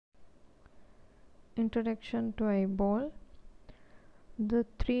Introduction to eyeball. The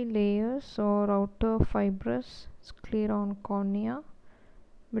three layers are outer fibrous scleron cornea,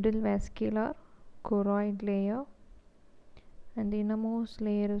 middle vascular choroid layer, and the innermost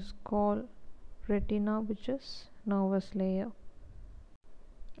layer is called retina, which is nervous layer.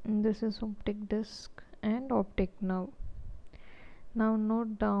 And this is optic disc and optic nerve. Now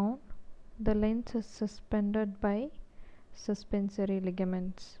note down, the lens is suspended by suspensory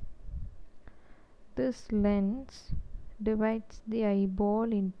ligaments. This lens divides the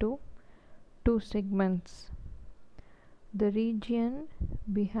eyeball into two segments. The region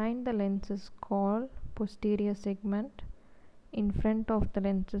behind the lens is called posterior segment. In front of the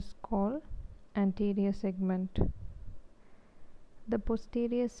lens is called anterior segment. The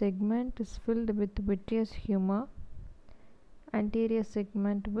posterior segment is filled with vitreous humor, anterior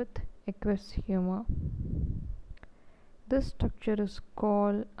segment with aqueous humor. This structure is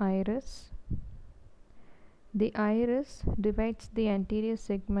called iris. The iris divides the anterior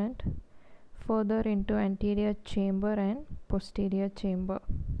segment further into anterior chamber and posterior chamber.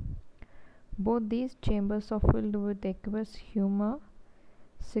 Both these chambers are filled with aqueous humor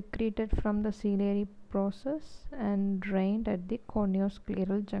secreted from the ciliary process and drained at the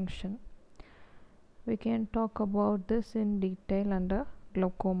corneoscleral junction. We can talk about this in detail under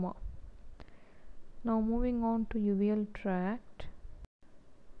glaucoma. Now moving on to uveal tract.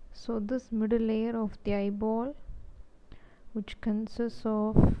 So this middle layer of the eyeball, which consists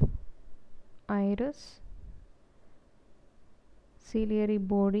of iris, ciliary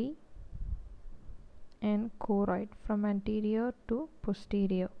body and choroid from anterior to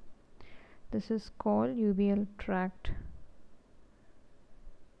posterior. This is called uveal tract.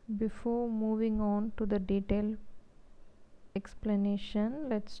 Before moving on to the detailed explanation,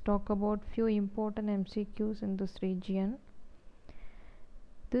 let's talk about few important MCQs in this region.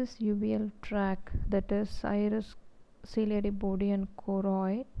 This uveal tract, that is iris, ciliary body and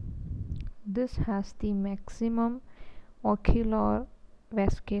choroid, this has the maximum ocular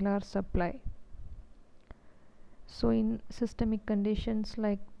vascular supply. So in systemic conditions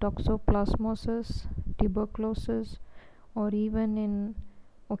like toxoplasmosis, tuberculosis, or even in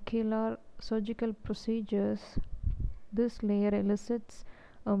ocular surgical procedures, this layer elicits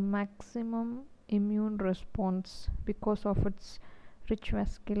a maximum immune response because of its rich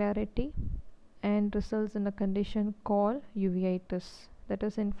vascularity and results in a condition called uveitis, that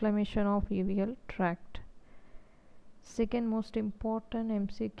is inflammation of uveal tract. Second most important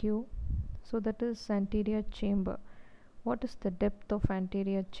MCQ, so that is anterior chamber. What is the depth of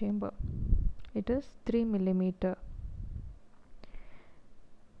anterior chamber? It is 3 mm.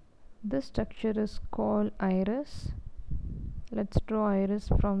 This structure is called iris. Let's draw iris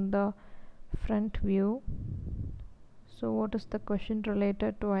from the front view. So what is the question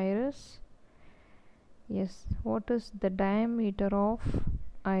related to iris? Yes, what is the diameter of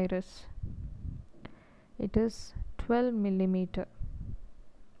iris? It is 12 mm.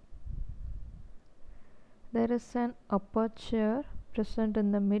 There is an aperture present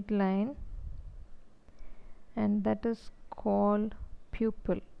in the midline, and that is called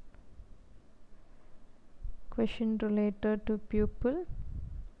pupil. Question related to pupil.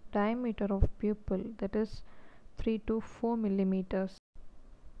 Diameter of pupil, that is 3 to 4 millimeters.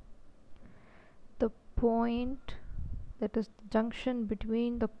 The point, that is the junction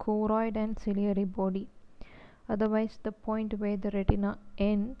between the choroid and ciliary body, otherwise the point where the retina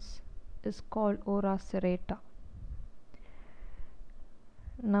ends, is called ora serrata.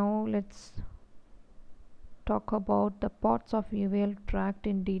 Now let's talk about the parts of uveal tract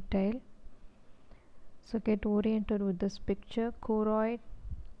in detail. So get oriented with this picture. Choroid,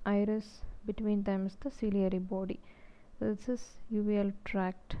 iris, between them is the ciliary body. This is uveal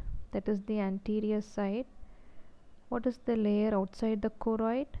tract, that is the anterior side. What is the layer outside the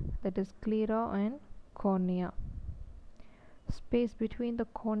choroid? That is sclera and cornea. Space between the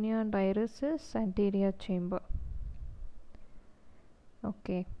cornea and iris is anterior chamber.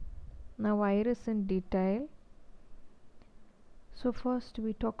 Okay, now iris in detail. So first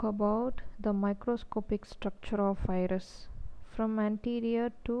we talk about the microscopic structure of iris. From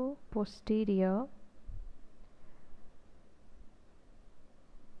anterior to posterior,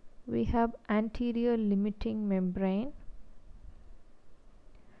 we have anterior limiting membrane.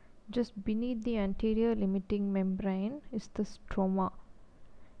 Just beneath the anterior limiting membrane is the stroma.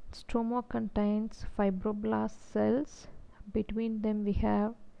 Stroma contains fibroblast cells. Between them we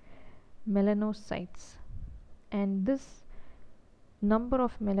have melanocytes, and this number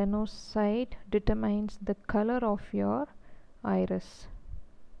of melanocytes determines the color of your iris.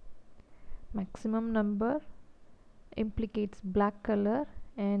 Maximum number implicates black color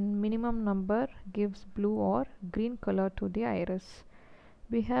and minimum number gives blue or green color to the iris.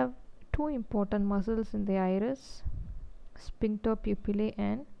 We have two important muscles in the iris, sphincter pupillae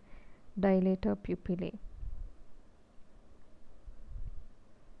and dilator pupillae.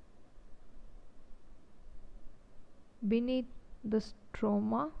 Beneath the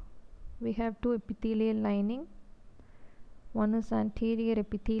stroma, we have two epithelial lining. One is anterior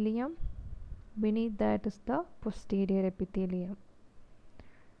epithelium. Beneath that is the posterior epithelium.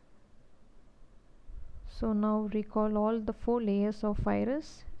 So now recall all the four layers of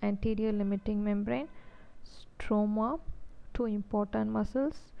iris: anterior limiting membrane, stroma, two important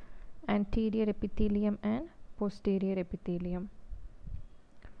muscles, anterior epithelium and posterior epithelium.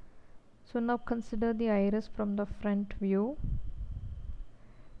 So now consider the iris from the front view.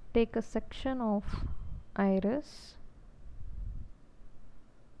 Take a section of iris.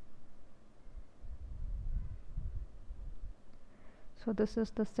 So this is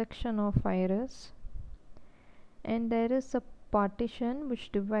the section of iris, and there is a partition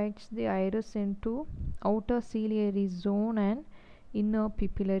which divides the iris into outer ciliary zone and inner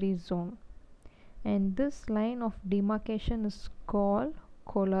pupillary zone, and this line of demarcation is called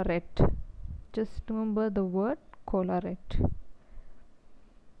collarette. Just remember the word collarette.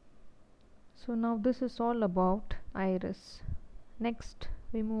 So now this is all about iris. Next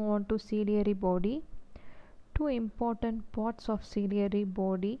we move on to ciliary body. Two important parts of ciliary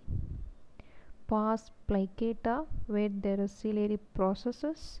body: pars plicata, where there is ciliary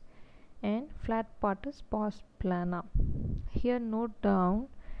processes, and flat part is pars plana. Here note down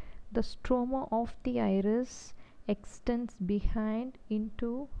the stroma of the iris extends behind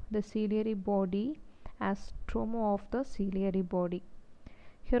into the ciliary body as stroma of the ciliary body.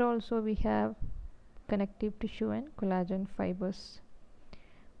 Here also we have connective tissue and collagen fibers.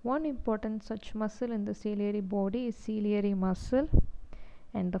 One important such muscle in the ciliary body is ciliary muscle,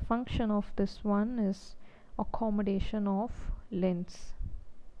 and the function of this one is accommodation of lens.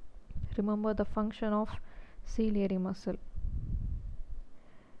 Remember the function of ciliary muscle.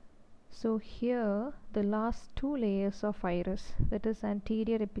 So here the last two layers of iris, that is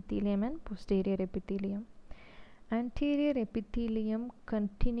anterior epithelium and posterior epithelium. Anterior epithelium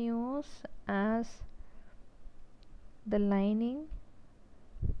continues as the lining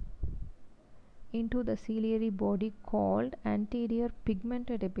into the ciliary body called anterior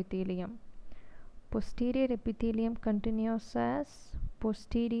pigmented epithelium. Posterior epithelium continues as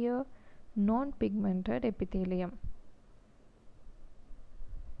posterior non-pigmented epithelium.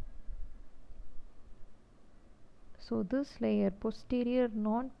 So this layer, posterior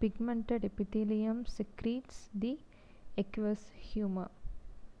non-pigmented epithelium, secretes the aqueous humor.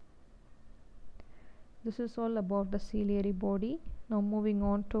 This is all about the ciliary body. Now moving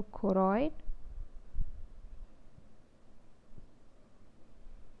on to choroid.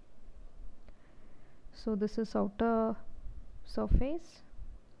 So this is outer surface.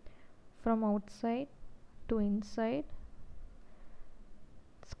 From outside to inside,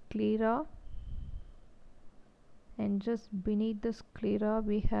 sclera, and just beneath the sclera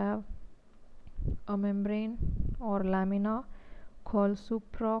we have a membrane or lamina called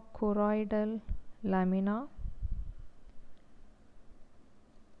suprachoroidal lamina,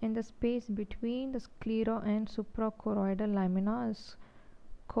 and the space between the sclera and suprachoroidal lamina is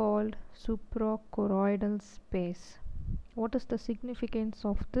called suprachoroidal space. What is the significance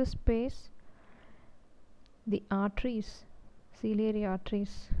of this space? The arteries, ciliary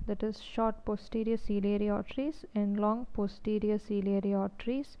arteries, that is short posterior ciliary arteries and long posterior ciliary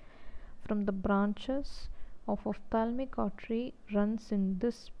arteries from the branches of ophthalmic artery runs in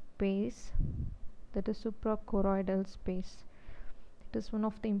this space, that is suprachoroidal space. It is one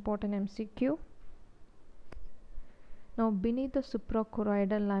of the important MCQ. Now beneath the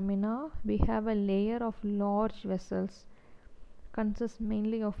suprachoroidal lamina we have a layer of large vessels, consists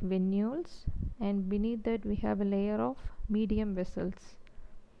mainly of venules, and beneath that we have a layer of medium vessels,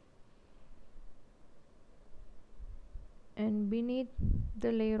 and beneath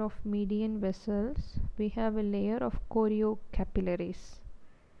the layer of median vessels we have a layer of choriocapillaries.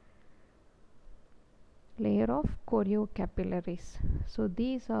 So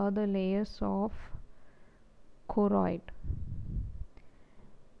these are the layers of choroid,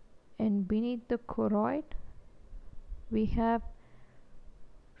 and beneath the choroid we have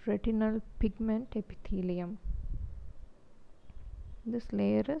retinal pigment epithelium. This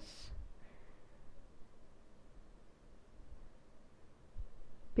layer is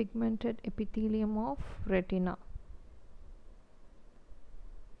pigmented epithelium of retina.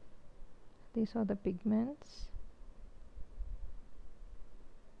 These are the pigments.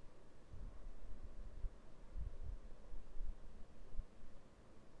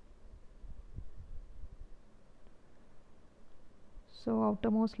 So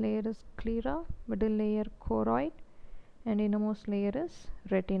outermost layer is sclera, middle layer choroid, and innermost layer is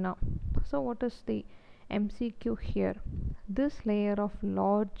retina. So what is the MCQ here? This layer of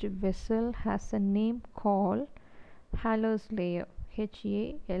large vessel has a name called Haller's layer,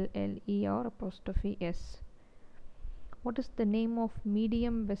 HALLER''S. What is the name of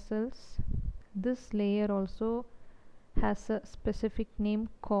medium vessels? This layer also has a specific name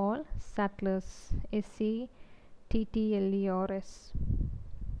called Sattler's, SATTLERS.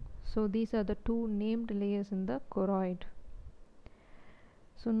 So these are the two named layers in the choroid.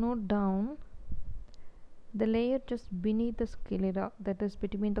 So note down the layer just beneath the sclera, that is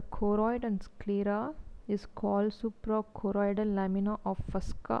between the choroid and sclera, is called suprachoroidal lamina of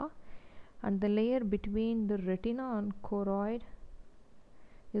Fusca, and the layer between the retina and choroid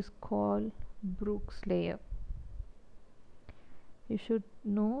is called Bruch's layer. You should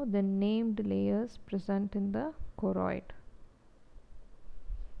know the named layers present in the choroid.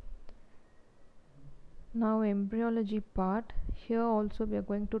 Now embryology part. Here also we are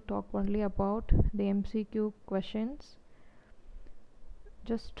going to talk only about the MCQ questions.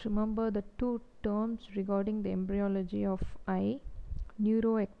 Just remember the two terms regarding the embryology of eye: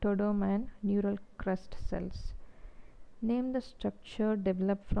 neuroectoderm and neural crest cells. Name the structure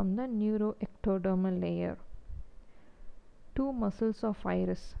developed from the neuroectodermal layer. Two muscles of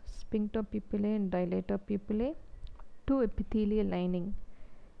iris, sphincter pupillae and dilator pupillae. Two epithelial lining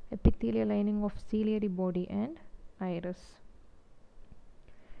of ciliary body and iris.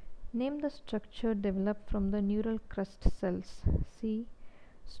 Name the structure developed from the neural crest cells. See,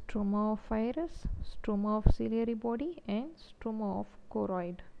 stroma of iris, stroma of ciliary body, and stroma of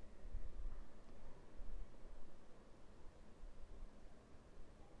choroid.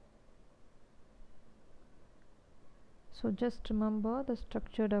 So just remember the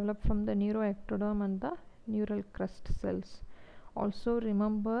structure developed from the neuroectoderm and the neural crest cells. Also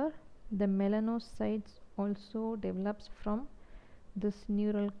remember the melanocytes also develops from this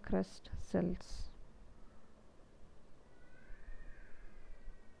neural crest cells.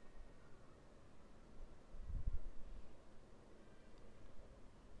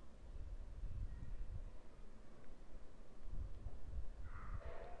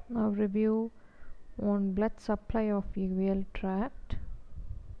 Now review on blood supply of uveal tract.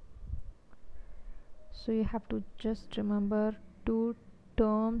 So you have to just remember two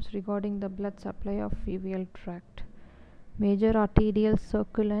terms regarding the blood supply of uveal tract: major arterial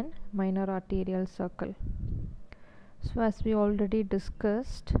circle and minor arterial circle. So as we already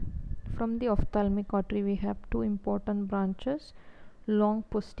discussed, from the ophthalmic artery we have two important branches: long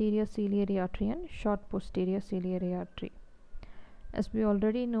posterior ciliary artery and short posterior ciliary artery. As we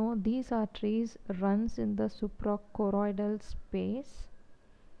already know, these arteries runs in the suprachoroidal space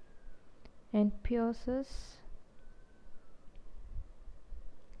and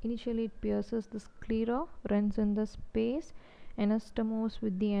initially it pierces the sclera, runs in the space, anastomoses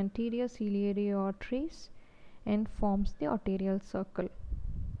with the anterior ciliary arteries and forms the arterial circle.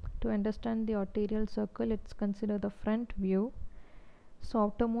 To understand the arterial circle, let's consider the front view. So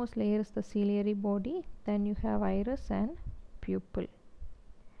outermost layer is the ciliary body, then you have iris and pupil.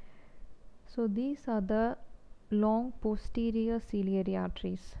 So these are the long posterior ciliary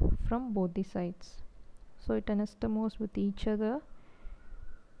arteries from both the sides. So it anastomoses with each other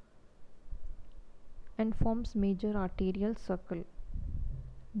and forms major arterial circle.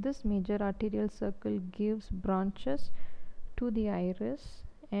 This major arterial circle gives branches to the iris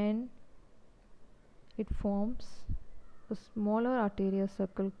and it forms a smaller arterial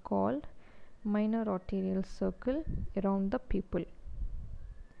circle called minor arterial circle around the pupil.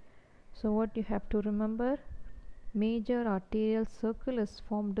 So what you have to remember, major arterial circle is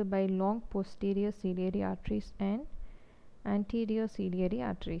formed by long posterior ciliary arteries and anterior ciliary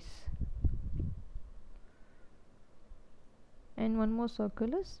arteries. And one more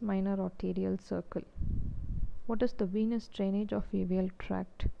circle is minor arterial circle. What is the venous drainage of uveal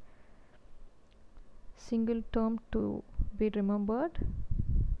tract? Single term to be remembered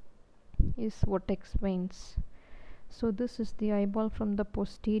is vortex veins. So this is the eyeball from the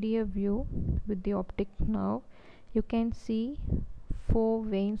posterior view with the optic nerve. You can see 4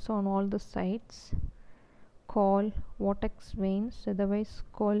 veins on all the sides called vortex veins, otherwise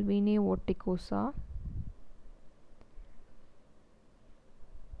called venae vorticosa.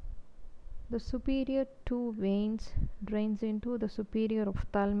 The superior 2 veins drains into the superior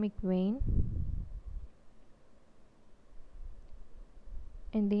ophthalmic vein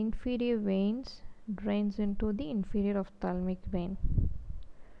and the inferior veins drains into the inferior ophthalmic vein.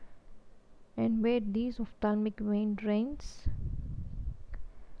 And where these ophthalmic vein drains,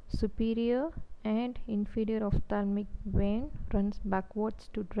 superior and inferior ophthalmic vein runs backwards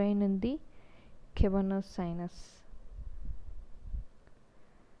to drain in the cavernous sinus.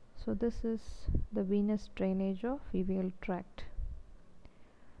 So this is the venous drainage of uveal tract.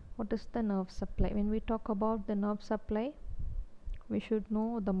 What is the nerve supply? When we talk about the nerve supply, we should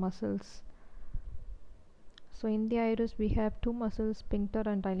know the muscles. So in the iris we have two muscles, sphincter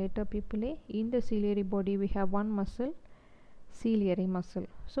and dilator pupillae. In the ciliary body we have one muscle, ciliary muscle.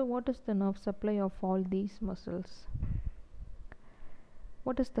 So what is the nerve supply of all these muscles?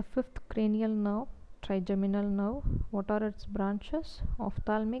 What is the fifth cranial nerve? Trigeminal nerve. What are its branches?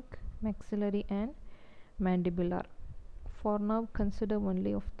 Ophthalmic, maxillary and mandibular. For nerve, consider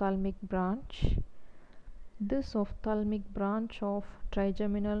only ophthalmic branch. This ophthalmic branch of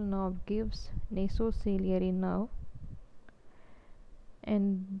trigeminal nerve gives nasociliary nerve,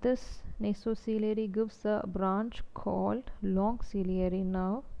 and this nasociliary gives a branch called long ciliary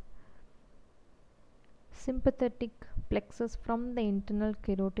nerve. Sympathetic plexus from the internal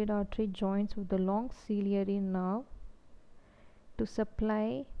carotid artery joins with the long ciliary nerve to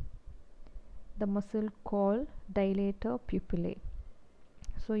supply the muscle called dilator pupillae.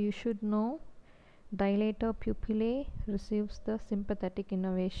 So you should know dilator pupillae receives the sympathetic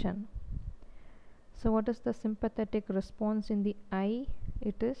innervation. So what is the sympathetic response in the eye?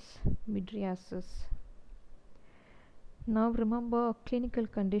 It is mydriasis. Now remember a clinical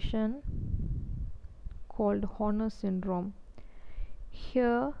condition called Horner syndrome.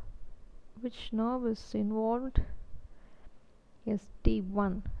 Here, which nerve is involved? Yes,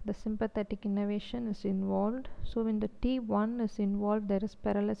 T1. The sympathetic innervation is involved. So when the T1 is involved, there is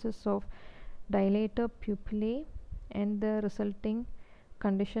paralysis of dilator pupillae and the resulting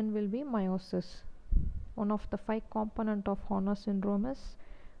condition will be meiosis. One of the 5 components of Horner syndrome is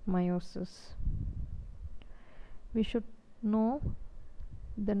meiosis. We should know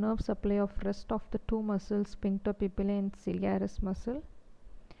the nerve supply of rest of the two muscles, sphincter pupillae and ciliaris muscle.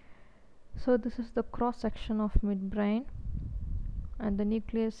 So this is the cross section of midbrain, and the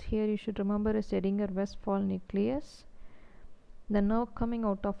nucleus here you should remember is Edinger-Westphal nucleus. The nerve coming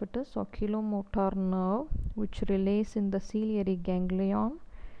out of it is oculomotor nerve, which relays in the ciliary ganglion,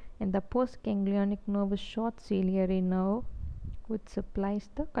 and the postganglionic nerve is short ciliary nerve, which supplies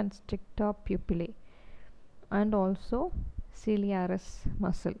the constrictor pupillae and also ciliaris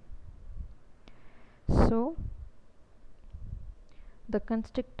muscle. So the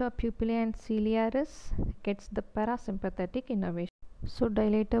constrictor pupillae and ciliaris gets the parasympathetic innervation. So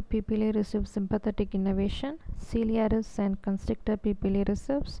dilator pupillae receives sympathetic innervation, ciliaris and constrictor pupillae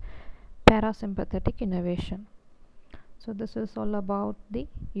receives parasympathetic innervation. So this is all about the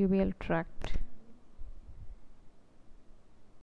uveal tract.